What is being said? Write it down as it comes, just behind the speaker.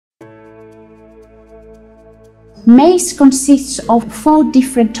MACE consists of 4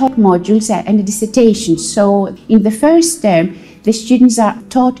 different top modules and a dissertation. So in the first term, the students are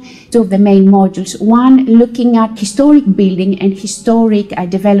taught 2 of the main modules. One, looking at historic building and historic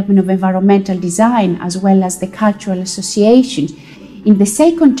development of environmental design, as well as the cultural associations. In the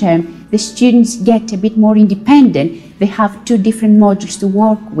second term, the students get a bit more independent. They have 2 different modules to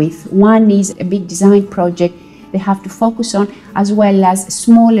work with. One is a big design project they have to focus on, as well as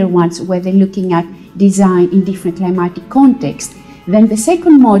smaller ones where they're looking at design in different climatic contexts. Then the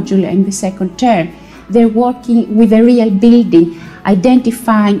second module in the second term, they're working with a real building,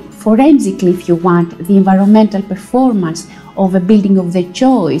 identifying forensically, if you want, the environmental performance of a building of their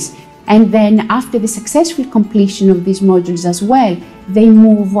choice. And then after the successful completion of these modules as well, they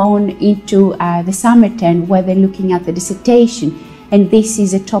move on into the summer term where they're looking at the dissertation. And this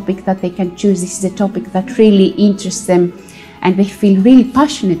is a topic that they can choose. This is a topic that really interests them and they feel really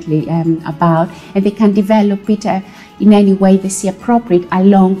passionately about, and they can develop it in any way they see appropriate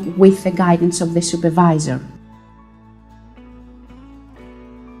along with the guidance of the supervisor.